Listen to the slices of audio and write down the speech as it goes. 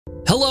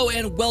Hello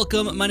and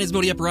welcome. My name is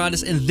Modi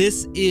Apparatus, and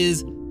this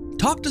is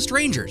Talk to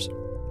Strangers.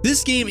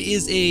 This game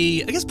is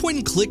a,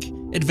 point-and-click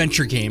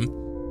adventure game.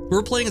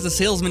 We're playing as a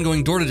salesman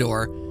going door to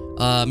door,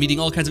 meeting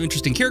all kinds of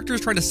interesting characters,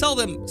 trying to sell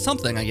them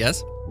something, I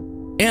guess.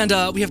 And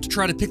we have to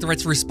try to pick the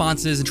right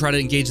responses and try to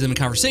engage them in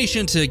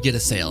conversation to get a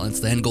sale. And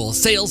it's the end goal: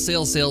 sales,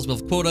 sales, sales. We'll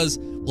have quotas.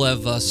 We'll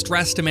have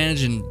stress to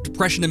manage and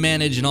depression to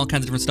manage and all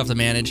kinds of different stuff to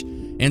manage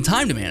and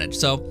time to manage.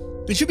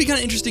 So it should be kind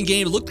of interesting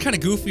game. It looked kind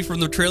of goofy from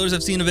the trailers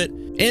I've seen of it,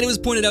 and it was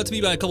pointed out to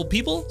me by a couple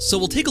people. So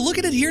we'll take a look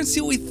at it here and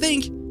see what we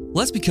think.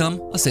 Let's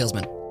become a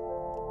salesman.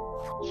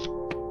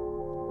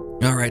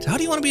 All right, how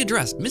do you want to be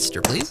addressed?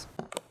 Mr., please.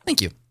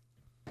 Thank you.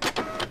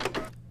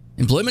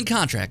 Employment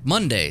contract,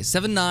 Monday,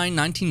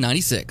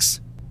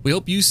 7/9/1996. We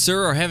hope you,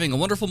 sir, are having a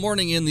wonderful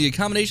morning in the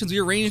accommodations we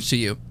arranged to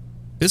you.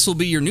 This will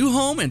be your new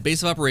home and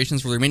base of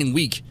operations for the remaining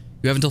week.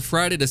 You have until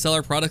Friday to sell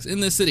our products in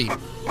this city.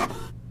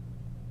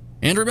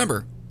 And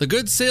remember, the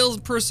good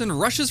salesperson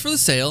rushes for the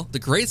sale, the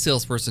great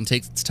salesperson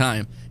takes its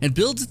time and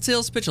builds its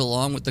sales pitch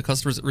along with the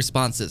customer's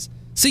responses.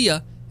 See ya,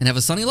 and have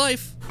a sunny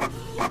life.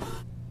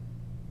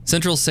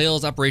 Central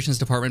Sales Operations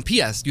Department.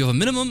 P.S. You have a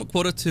minimum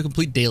quota to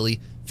complete daily.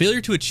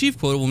 Failure to achieve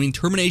quota will mean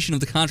termination of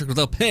the contract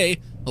without pay.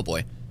 Oh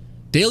boy.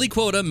 Daily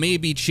quota may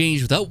be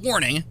changed without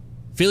warning.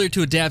 Failure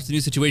to adapt to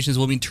new situations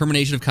will mean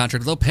termination of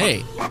contract without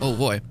pay. Oh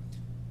boy.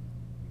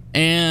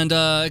 And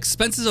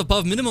expenses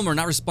above minimum are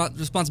not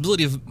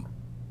responsibility of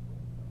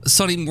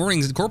Sunny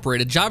Mornings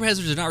Incorporated. Job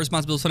hazards are not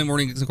responsibility of Sunny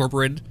Mornings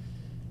Incorporated.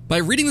 By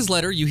reading this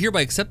letter, you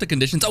hereby accept the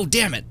conditions. Oh,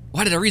 damn it.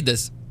 Why did I read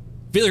this?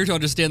 Failure to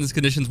understand these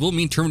conditions will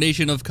mean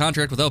termination of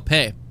contract without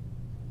pay.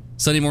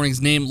 Sunny Morning's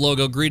name,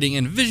 logo, greeting,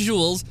 and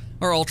visuals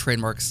are all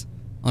trademarks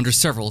under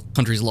several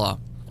countries' law.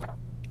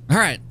 All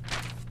right.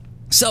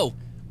 So,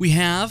 we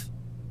have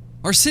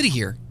our city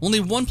here. Only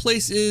one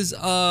place is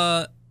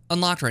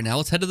unlocked right now.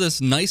 Let's head to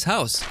this nice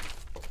house.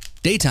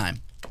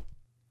 Daytime.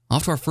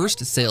 Off to our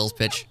first sales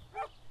pitch.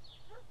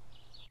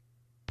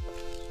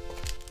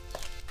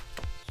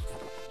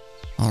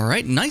 All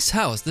right, nice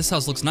house. This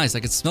house looks nice. I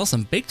can smell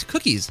some baked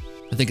cookies.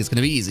 I think it's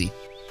gonna be easy.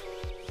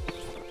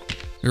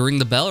 Do I ring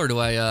the bell or do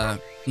I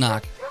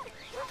knock?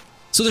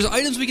 So there's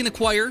items we can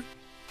acquire.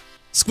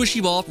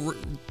 Squishy ball,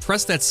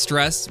 press that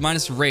stress,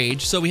 minus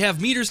rage. So we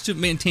have meters to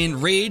maintain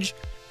rage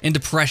and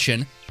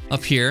depression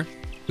up here.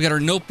 We got our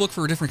notebook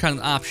for different kind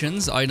of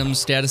options,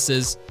 items,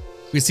 statuses.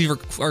 We can see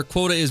our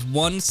quota is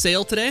 1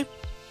 sale today.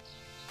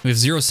 We have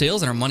 0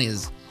 sales and our money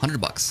is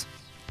 $100.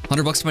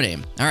 $100 to my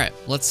name. All right,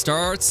 let's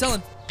start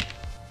selling.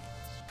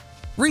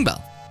 Ring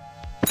bell.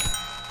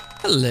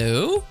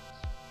 Hello.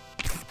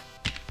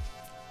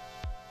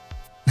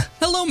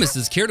 Hello,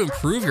 Mrs. Care to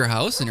improve your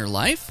house and your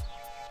life?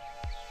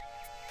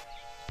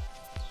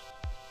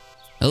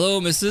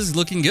 Hello, Mrs.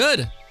 Looking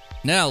good.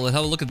 Now, let's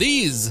have a look at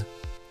these.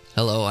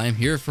 Hello, I am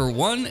here for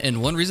one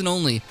and one reason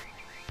only.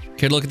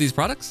 Care to look at these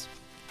products?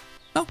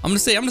 No, I'm gonna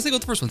say go with the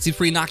first one. Seems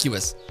pretty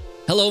innocuous.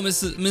 Hello,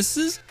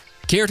 Mrs.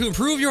 Care to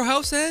improve your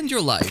house and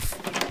your life?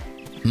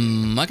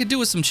 I could do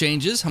with some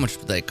changes. How much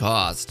would they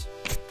cost?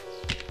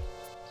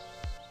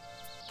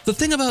 The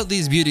thing about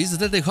these beauties is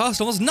that they cost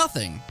almost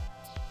nothing.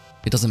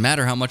 It doesn't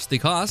matter how much they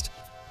cost,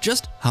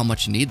 just how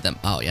much you need them.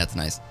 Oh yeah, it's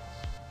nice.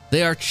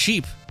 They are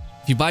cheap.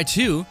 If you buy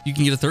 2, you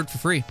can get a 3rd for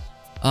free.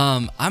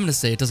 I'm gonna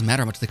say it doesn't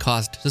matter how much they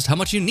cost, just how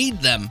much you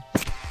need them.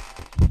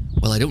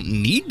 Well, I don't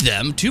need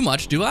them too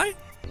much, do I?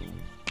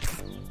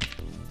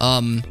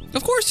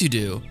 Of course you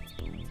do.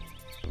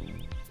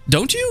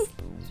 Don't you?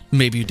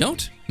 Maybe you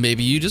don't.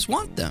 Maybe you just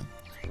want them.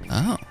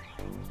 Oh,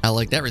 I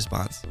like that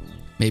response.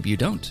 Maybe you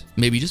don't.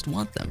 Maybe you just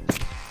want them.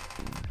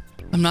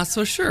 I'm not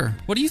so sure.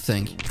 What do you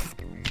think?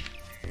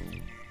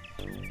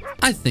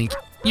 I think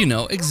you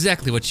know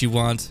exactly what you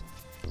want.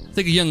 I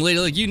think a young lady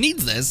like you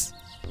needs this.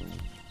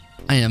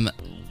 I am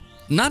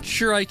not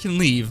sure I can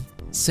leave.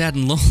 Sad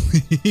and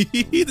lonely.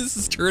 This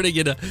is turning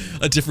into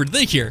a different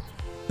thing here.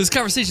 This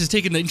conversation is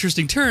taking an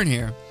interesting turn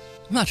here.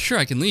 I'm not sure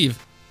I can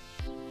leave.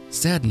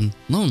 Sad and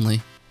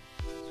lonely.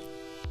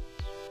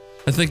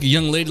 I think a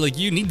young lady like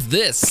you needs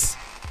this.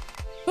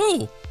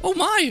 Oh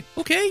my,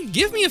 okay,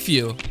 give me a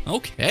few.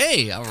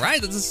 Okay, all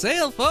right, that's a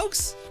sale,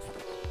 folks.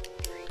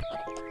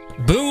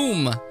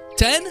 Boom,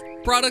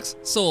 10 products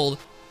sold.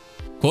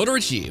 Quota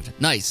achieved,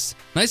 nice.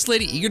 Nice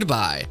lady, eager to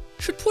buy.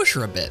 Should push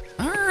her a bit,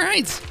 all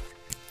right.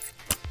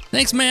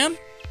 Thanks, ma'am,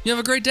 you have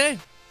a great day.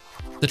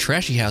 The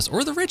trashy house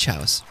or the rich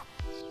house?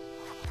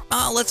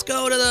 Oh, let's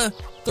go to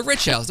the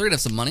rich house. They're gonna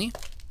have some money,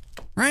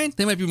 right?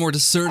 They might be more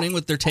discerning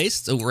with their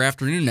tastes. Oh, we're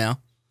afternoon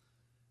now.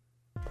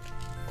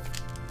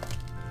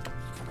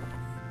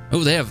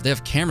 Oh, they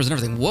have cameras and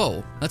everything.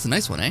 Whoa, that's a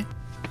nice one, eh?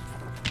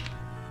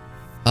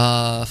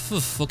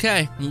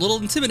 Okay. I'm a little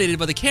intimidated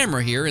by the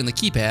camera here and the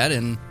keypad,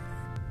 and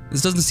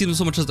this doesn't seem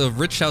so much as a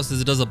rich house as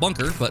it does a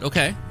bunker, but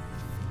okay.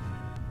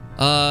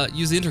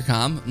 Use the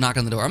intercom, knock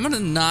on the door. I'm gonna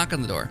knock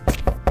on the door.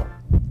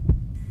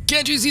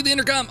 Can't you see the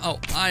intercom? Oh,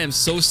 I am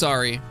so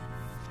sorry.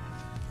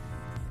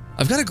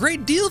 I've got a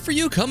great deal for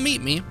you, come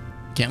meet me.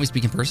 Can't we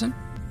speak in person?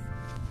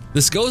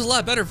 This goes a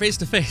lot better face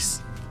to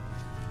face.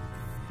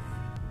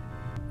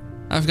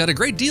 I've got a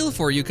great deal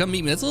for you. Come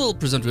meet me. That's a little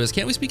presumptuous.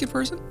 Can't we speak in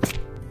person?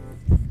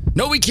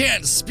 No, we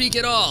can't speak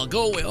at all.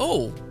 Go away.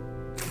 Oh.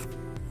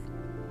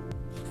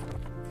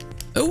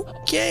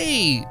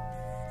 Okay.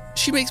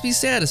 She makes me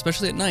sad,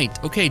 especially at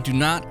night. Okay, do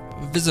not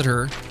visit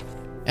her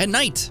at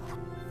night.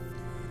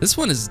 This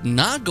one is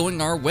not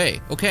going our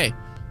way. Okay,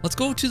 let's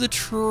go to the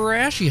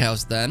trashy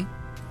house then.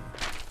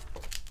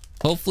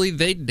 Hopefully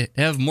they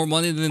have more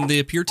money than they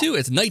appear to.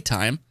 It's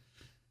nighttime.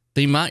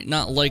 They might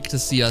not like to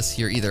see us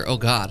here either. Oh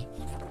God.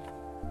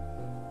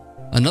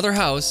 Another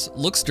house,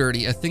 looks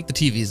dirty. I think the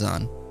TV's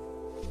on.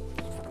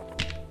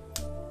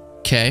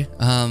 Okay,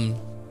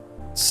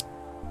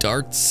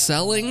 start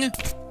selling.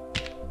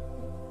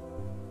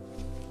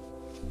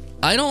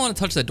 I don't want to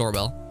touch that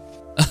doorbell.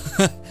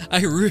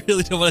 I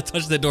really don't want to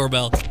touch that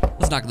doorbell.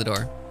 Let's knock on the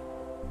door.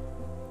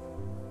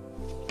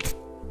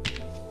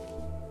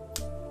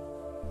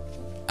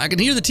 I can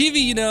hear the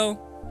TV, you know.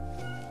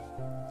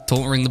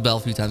 Don't ring the bell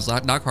a few times.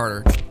 Knock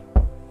harder.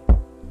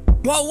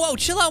 Whoa, whoa,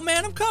 chill out,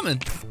 man. I'm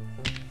coming.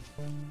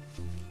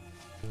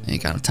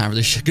 Ain't got no time for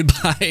this shit.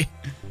 Goodbye.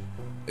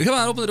 Come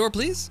on, open the door,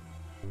 please.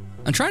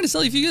 I'm trying to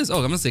sell you a few goods. Oh,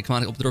 I'm gonna say, come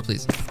on, open the door,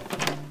 please.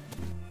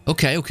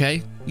 Okay,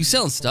 okay. You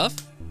selling stuff?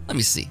 Let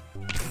me see.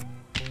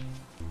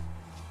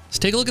 Let's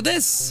take a look at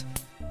this.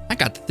 I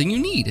got the thing you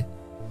need.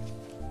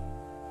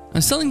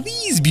 I'm selling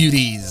these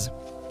beauties.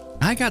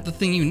 I got the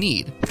thing you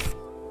need.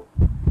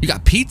 You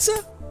got pizza?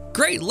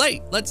 Great,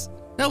 late.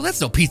 No,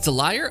 that's no pizza,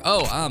 liar.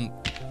 Oh, a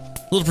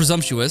little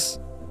presumptuous.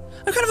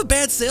 I'm kind of a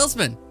bad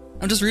salesman.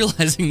 I'm just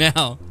realizing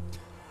now.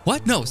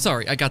 What? No,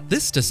 sorry, I got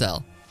this to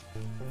sell.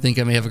 Think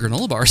I may have a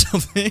granola bar or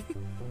something.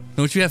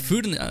 Don't you have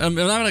food in I'm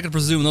not gonna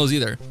presume those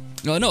either.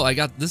 No, I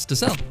got this to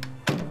sell.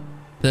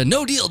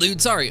 No deal,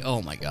 dude, sorry.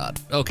 Oh my God.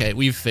 Okay,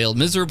 we've failed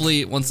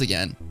miserably once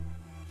again.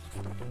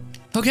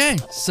 Okay,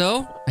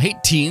 so, I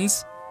hate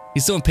teens.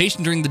 He's so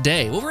impatient during the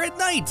day. Well, we're at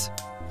night.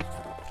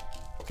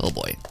 Oh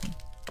boy.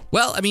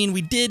 Well, I mean,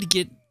 we did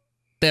get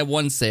that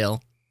one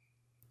sale.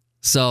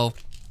 So,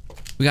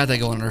 we got that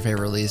going in our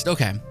favor at least.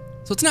 Okay,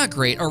 so it's not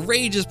great. Our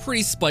rage is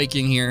pretty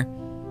spiking here.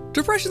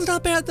 Depression's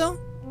not bad though.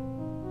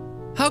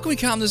 How can we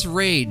calm this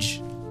rage?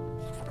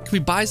 Can we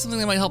buy something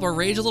that might help our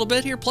rage a little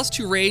bit here?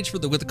 +2 rage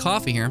with the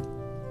coffee here.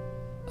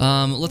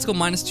 Let's go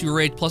 -2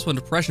 rage, +1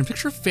 depression.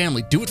 Picture of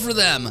family, do it for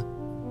them.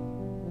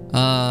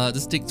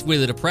 This takes away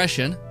the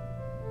depression.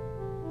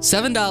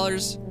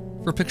 $7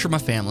 for a picture of my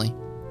family.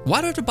 Why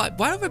do I have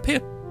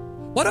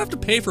to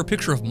pay for a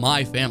picture of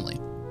my family?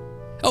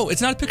 Oh,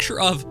 it's not a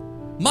picture of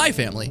my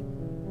family.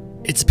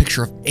 It's a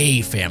picture of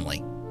a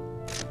family.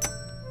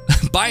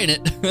 Buying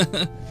it.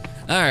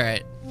 All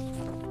right.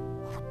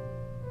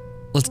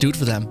 Let's do it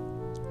for them.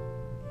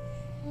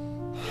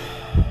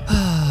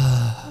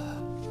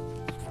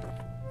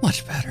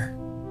 Much better.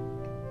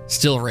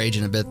 Still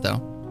raging a bit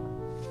though.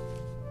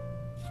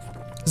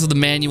 This is the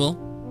manual.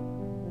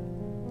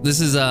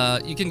 This is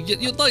you can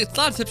get a lot of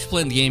tips to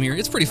play in the game here.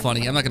 It's pretty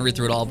funny. I'm not gonna read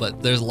through it all,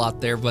 but there's a lot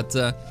there. But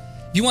if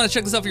you want to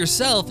check this out for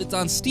yourself, it's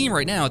on Steam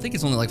right now. I think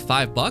it's only like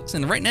 $5,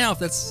 and right now,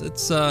 if I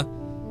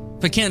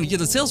can't get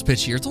the sales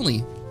pitch here, it's got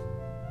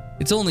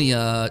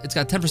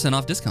 10%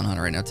 off discount on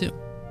it right now too.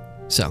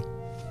 So,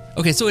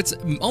 okay, so it's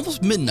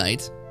almost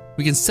midnight.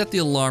 We can set the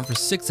alarm for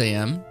 6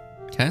 a.m.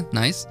 Okay,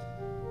 nice.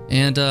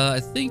 And I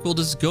think we'll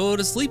just go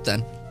to sleep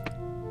then.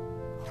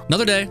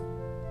 Another day.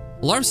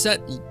 Alarm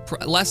set,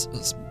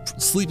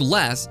 sleep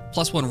less,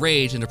 +1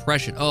 rage and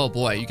depression. Oh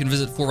boy, you can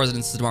visit 4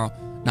 residences tomorrow.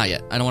 Not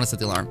yet. I don't want to set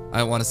the alarm.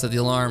 I want to set the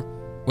alarm.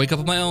 Wake up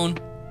on my own.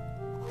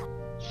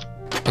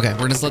 Okay, we're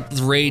gonna just let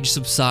the rage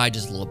subside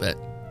just a little bit.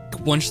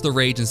 Quench the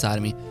rage inside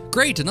of me.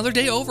 Great, another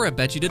day over. I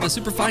bet you did a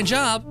super fine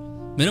job.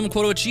 Minimum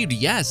quota achieved.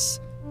 Yes.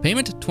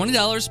 Payment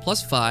 $20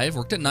 +5.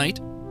 Worked at night.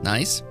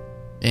 Nice.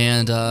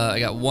 And I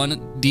got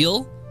 1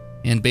 deal.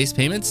 And base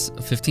payments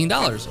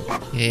 $15.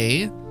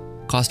 Okay.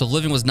 Cost of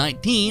living was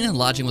 19.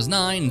 Lodging was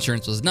 9.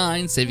 Insurance was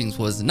 9. Savings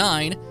was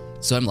 9.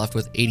 So I'm left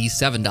with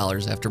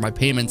 $87 after my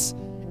payments,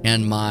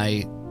 and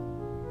my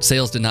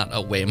sales did not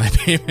outweigh my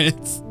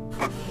payments.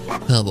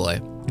 Oh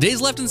boy.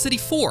 Days left in the city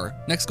 4.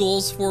 Next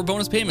goals for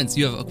bonus payments.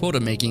 You have a quota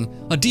making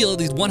a deal at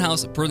least 1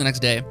 house per the next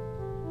day.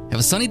 Have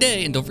a sunny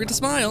day and don't forget to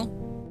smile.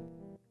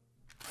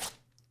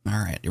 All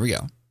right, here we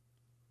go.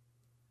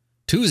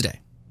 Tuesday.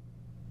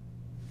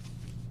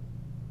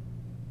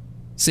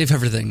 Save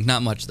everything.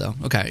 Not much though.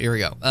 Okay, here we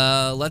go.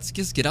 Let's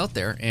just get out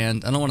there,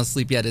 and I don't want to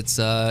sleep yet. It's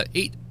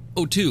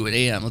 8:02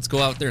 a.m. Let's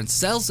go out there and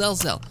sell.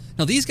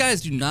 Now these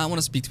guys do not want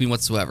to speak to me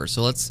whatsoever,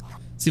 so let's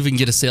see if we can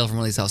get a sale from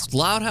one of these houses.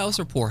 Loud house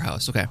or poor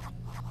house? Okay.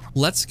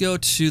 Let's go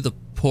to the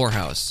poor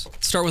house.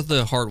 Let's start with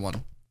the hard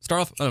one.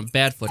 Start off on a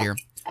bad foot here.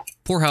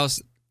 Poor house.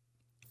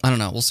 I don't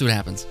know. We'll see what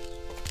happens.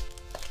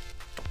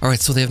 All right,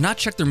 so they have not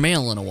checked their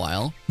mail in a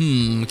while.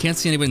 We can't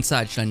see anybody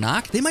inside. Should I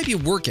knock? They might be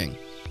working.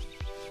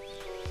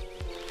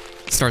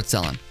 Start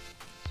selling.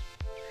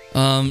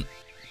 I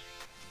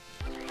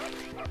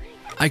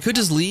could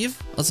just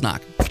leave. Let's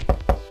knock.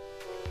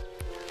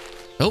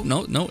 Oh,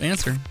 no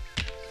answer.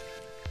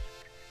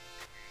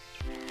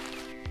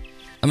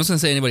 I'm just gonna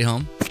say, anybody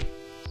home?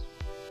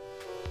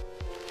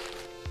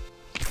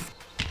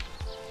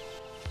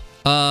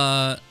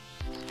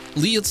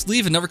 Let's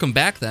leave and never come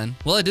back then.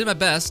 Well, I did my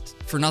best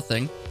for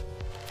nothing.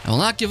 I will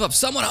not give up.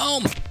 Someone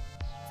home!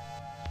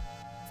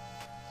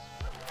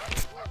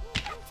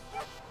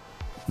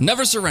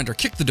 Never surrender.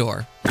 Kick the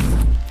door.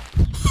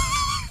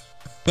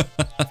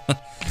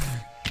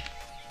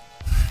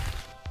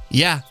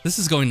 Yeah, this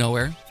is going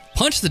nowhere.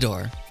 Punch the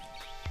door.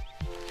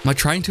 Am I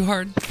trying too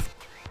hard?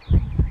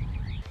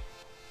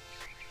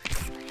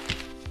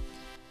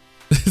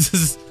 This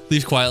is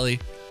leave quietly.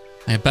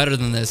 I am better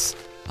than this.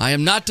 I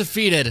am not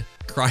defeated.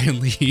 Cry and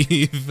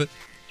leave.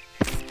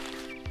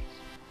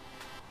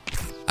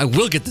 I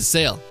will get the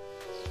sale.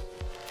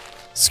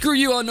 Screw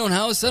you, unknown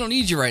house. I don't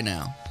need you right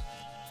now.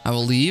 I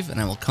will leave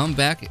and I will come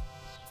back.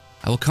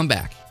 I will come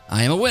back.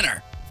 I am a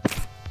winner.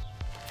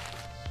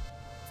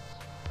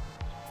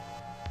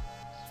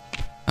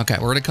 Okay,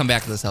 we're gonna come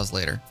back to this house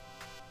later.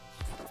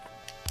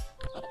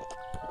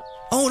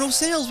 Oh, no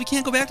sales. We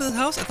can't go back to this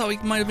house? I thought we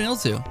might have been able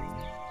to.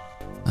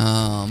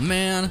 Oh,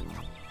 man.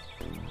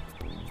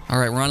 All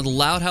right, we're on to the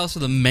loud house or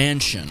the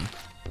mansion.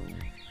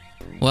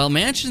 Well,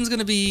 mansion's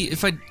gonna be,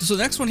 so the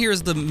next one here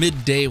is the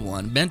midday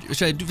one.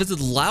 Should I visit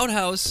the loud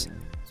house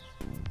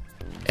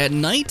at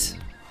night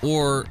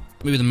or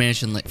maybe the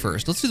mansion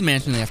first? Let's do the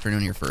mansion in the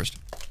afternoon here first.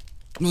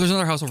 Well, there's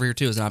another house over here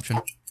too as an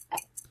option.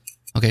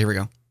 Okay, here we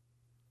go.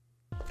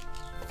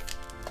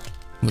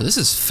 Well, this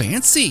is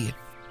fancy.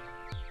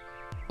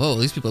 Whoa,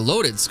 these people are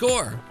loaded.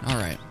 Score. All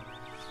right.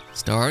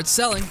 Start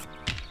selling.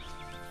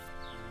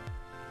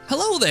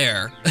 Hello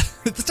there.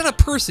 It's not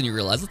a person, you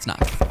realize. Let's not.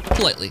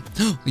 Politely.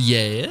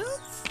 Yes?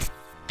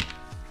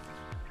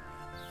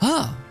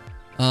 Ah.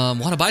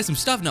 Want to buy some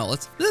stuff? No,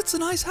 that's a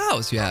nice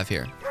house you have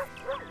here.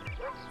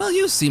 Well,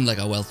 you seem like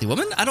a wealthy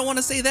woman. I don't want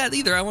to say that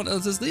either. I want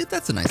to just leave.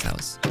 That's a nice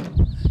house.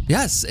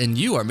 Yes, and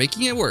you are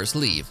making it worse.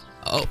 Leave.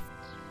 Oh.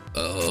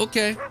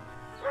 Okay.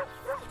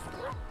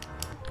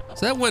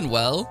 So that went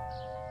well.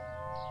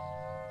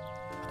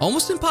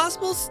 Almost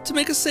impossible to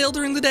make a sale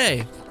during the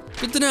day.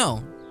 Good to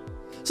know.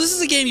 So this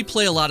is a game you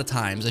play a lot of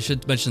times. I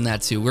should mention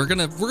that too. We're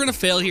gonna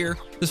fail here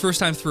this first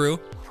time through,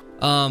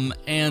 you know,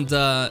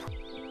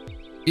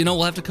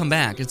 we'll have to come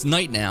back. It's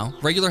night now.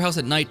 Regular house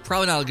at night,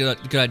 probably not a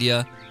good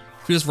idea.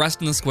 If we just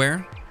rest in the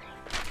square.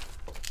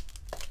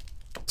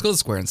 Let's go to the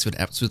square and see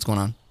what's going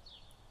on.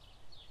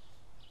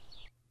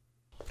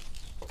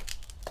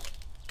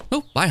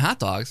 Oh, buy hot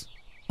dogs.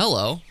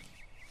 Hello.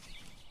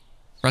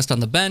 Rest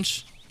on the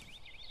bench.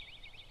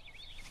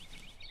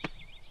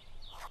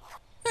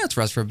 Yeah, let's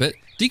rest for a bit.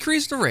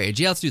 Decrease the rage.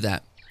 Yeah, let's do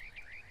that.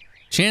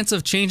 Chance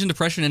of change in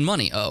depression and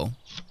money. Oh.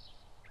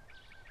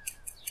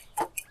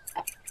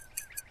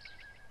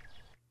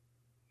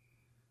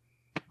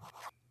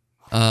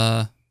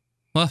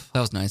 Well, that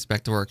was nice.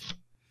 Back to work.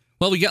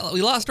 Well,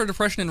 we lost our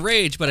depression and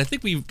rage, but I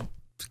think we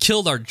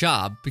killed our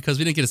job because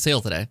we didn't get a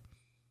sale today.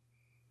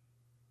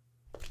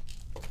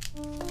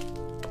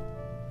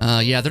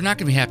 Yeah, they're not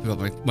gonna be happy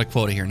about my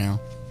quota here now.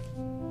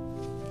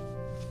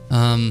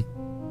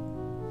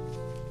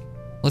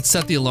 Let's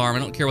set the alarm. I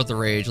don't care about the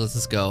rage. Let's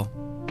just go.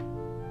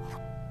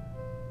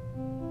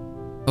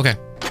 Okay.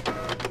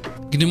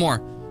 We can do more.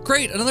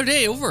 Great, another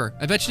day over.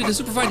 I bet you did a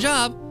super fine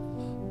job.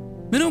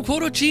 Minimum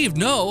quota achieved.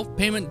 No.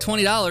 Payment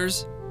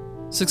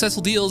 $20.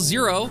 Successful deals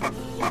 0.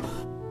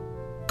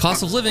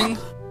 Cost of living.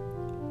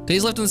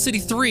 Days left in the city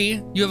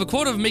 3. You have a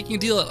quota of making a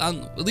deal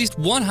on at least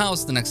one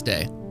house the next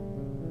day.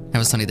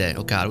 Have a sunny day.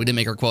 Oh God, we didn't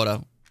make our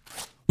quota.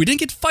 We didn't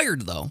get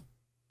fired though,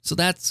 so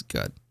that's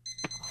good.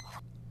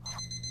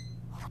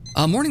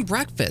 Morning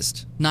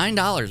breakfast,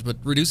 $9, but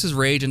reduces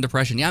rage and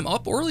depression. Yeah, I'm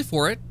up early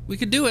for it. We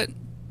could do it.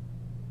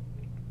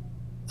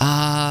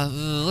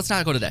 Let's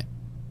not go today.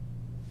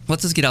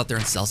 Let's just get out there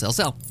and sell.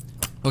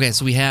 Okay,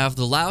 so we have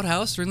the loud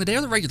house during the day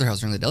or the regular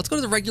house during the day. Let's go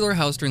to the regular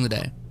house during the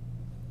day.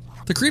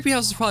 The creepy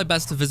house is probably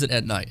best to visit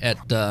at night,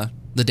 at the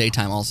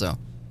daytime also.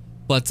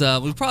 But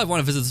we probably want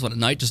to visit this one at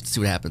night just to see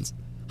what happens.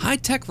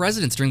 High-tech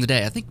residence during the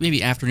day. I think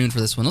maybe afternoon for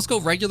this one. Let's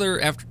go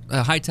regular,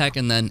 high-tech,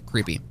 and then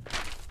creepy.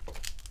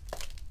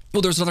 Oh,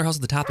 there's another house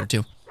at the top there,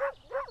 too.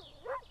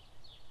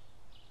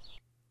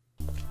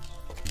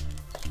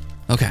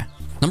 Okay,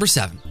 number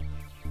 7.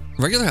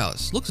 Regular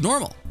house. Looks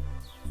normal.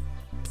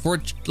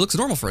 Looks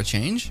normal for a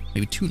change.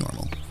 Maybe too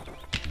normal.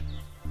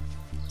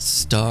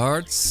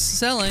 Start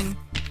selling.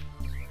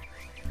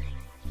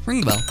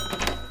 Ring the bell.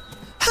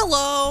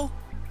 Hello!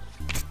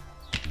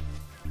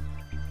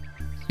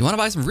 You want to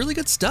buy some really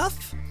good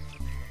stuff?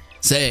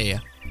 Say,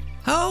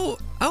 how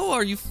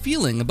are you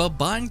feeling about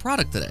buying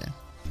product today?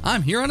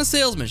 I'm here on a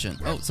sales mission.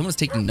 Oh, someone's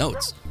taking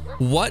notes.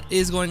 What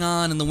is going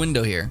on in the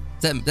window here?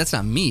 That's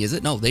not me, is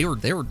it? No, they were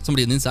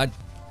somebody on the inside.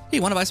 Hey,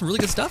 you want to buy some really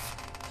good stuff?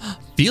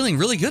 Feeling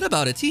really good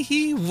about it. Tee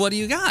hee. What do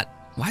you got?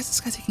 Why is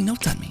this guy taking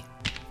notes on me?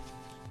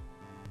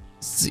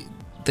 See,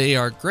 they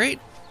are great.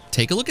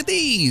 Take a look at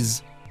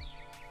these.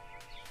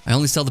 I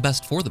only sell the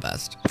best for the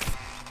best.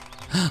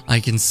 I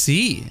can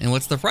see. And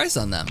what's the price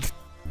on them?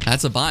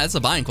 That's a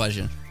buying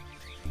question.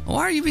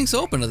 Why are you being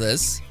so open to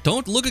this?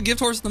 Don't look a gift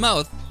horse in the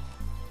mouth.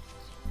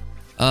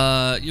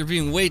 You're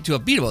being way too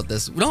upbeat about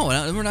this. No,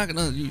 we're not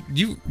gonna.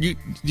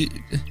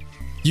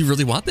 You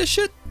really want this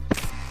shit?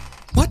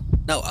 What?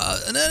 No,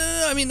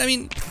 no. I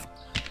mean,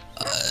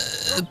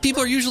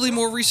 people are usually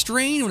more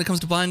restrained when it comes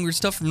to buying weird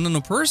stuff from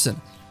another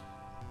person.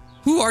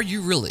 Who are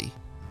you really?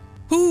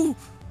 Who?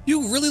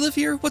 You really live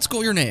here? What's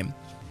your name?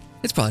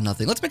 It's probably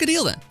nothing. Let's make a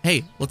deal then.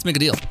 Hey, let's make a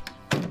deal.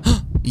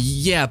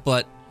 Yeah,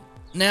 but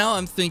now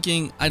I'm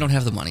thinking I don't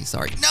have the money.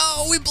 Sorry.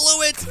 No, we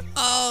blew it.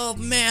 Oh,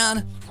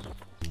 man.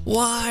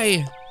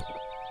 Why?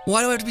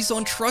 Why do I have to be so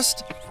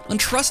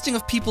untrusting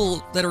of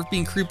people that are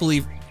being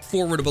creepily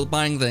forward about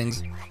buying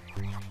things?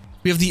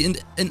 We have the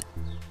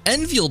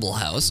enviable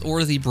house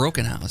or the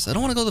broken house. I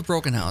don't want to go to the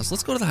broken house.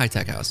 Let's go to the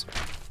high-tech house.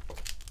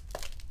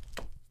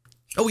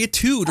 Oh, we get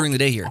 2 during the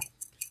day here.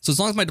 So as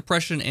long as my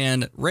depression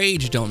and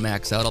rage don't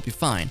max out, I'll be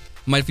fine.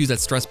 I might have to use that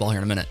stress ball here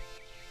in a minute.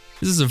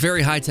 This is a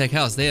very high-tech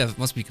house. They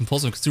must be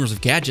compulsive consumers of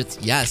gadgets.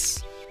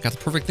 Yes, got the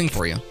perfect thing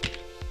for you.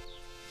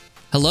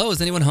 Hello,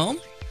 is anyone home?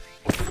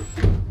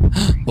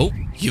 Oh,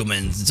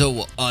 humans,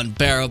 so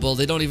unbearable.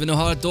 They don't even know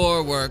how a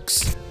door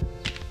works.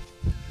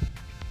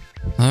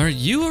 Are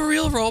you a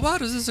real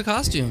robot or is this a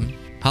costume?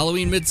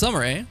 Halloween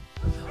midsummer, eh?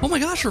 Oh my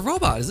gosh, a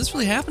robot. Is this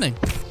really happening?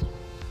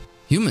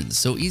 Humans,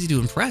 so easy to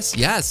impress.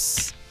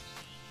 Yes.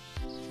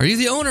 Are you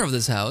the owner of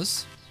this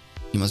house?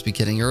 You must be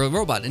kidding. You're a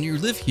robot and you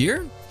live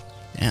here?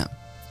 Damn.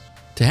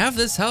 To have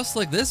this house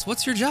like this,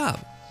 what's your job?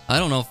 I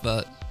don't know if,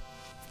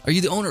 are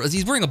you the owner?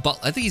 He's wearing a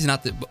butler. I think he's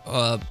not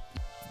the,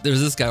 there's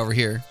this guy over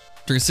here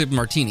drinking sipping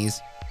martinis.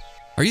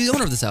 Are you the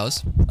owner of this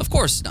house? Of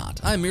course not.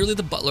 I'm merely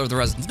the butler of the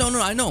residence. No,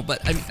 I know,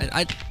 but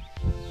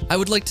I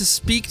would like to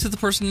speak to the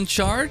person in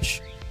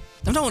charge.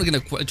 I'm not going to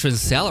get a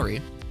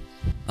salary.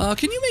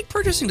 Can you make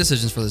purchasing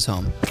decisions for this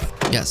home?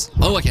 Yes.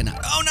 Oh, I cannot.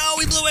 Oh no,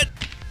 we blew it.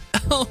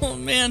 Oh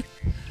man.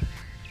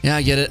 Yeah,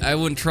 I get it. I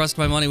wouldn't trust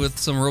my money with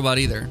some robot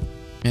either.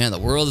 Man, the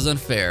world is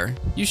unfair.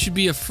 You should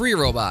be a free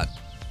robot.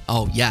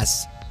 Oh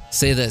yes.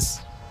 Say this.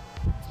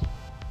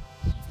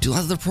 Do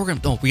the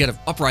program. Oh, we got an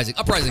uprising.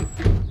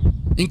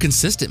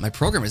 Inconsistent. My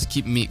program is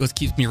what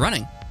keeps me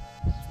running.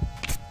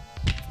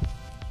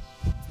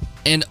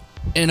 And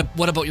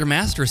what about your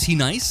master? Is he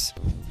nice?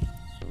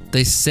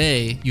 They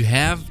say you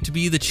have to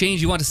be the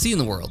change you want to see in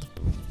the world.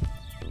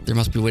 There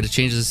must be a way to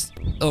change this.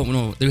 Oh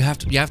no, you have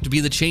to be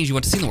the change you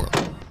want to see in the world.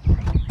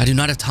 I do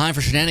not have time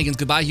for shenanigans.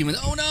 Goodbye, human.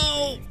 Oh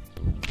no!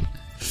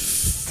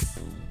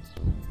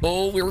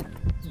 Oh,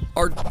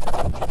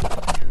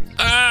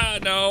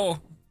 no.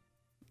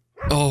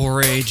 Oh,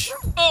 rage.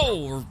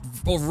 Oh,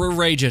 we're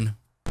raging.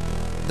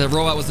 That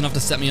robot was enough to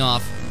set me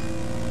off.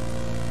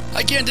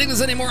 I can't take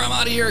this anymore. I'm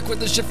out of here. I quit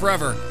this shit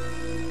forever.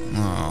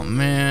 Oh,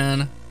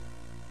 man.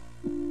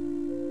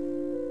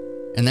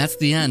 And that's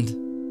the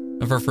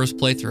end of our first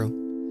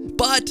playthrough.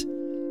 But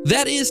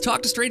that is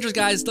Talk to Strangers,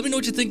 guys. Let me know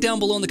what you think down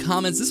below in the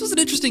comments. This was an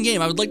interesting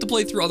game. I would like to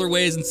play through other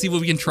ways and see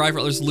what we can try for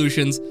other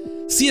solutions.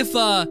 See if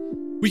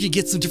we can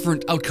get some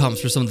different outcomes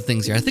for some of the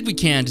things here. I think we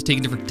can, just take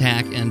a different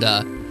tack and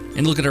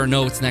look at our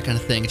notes and that kind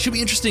of thing. It should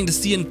be interesting to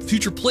see in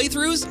future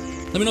playthroughs.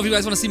 Let me know if you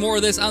guys want to see more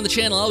of this on the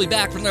channel. I'll be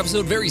back for another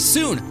episode very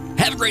soon.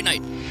 Have a great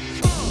night.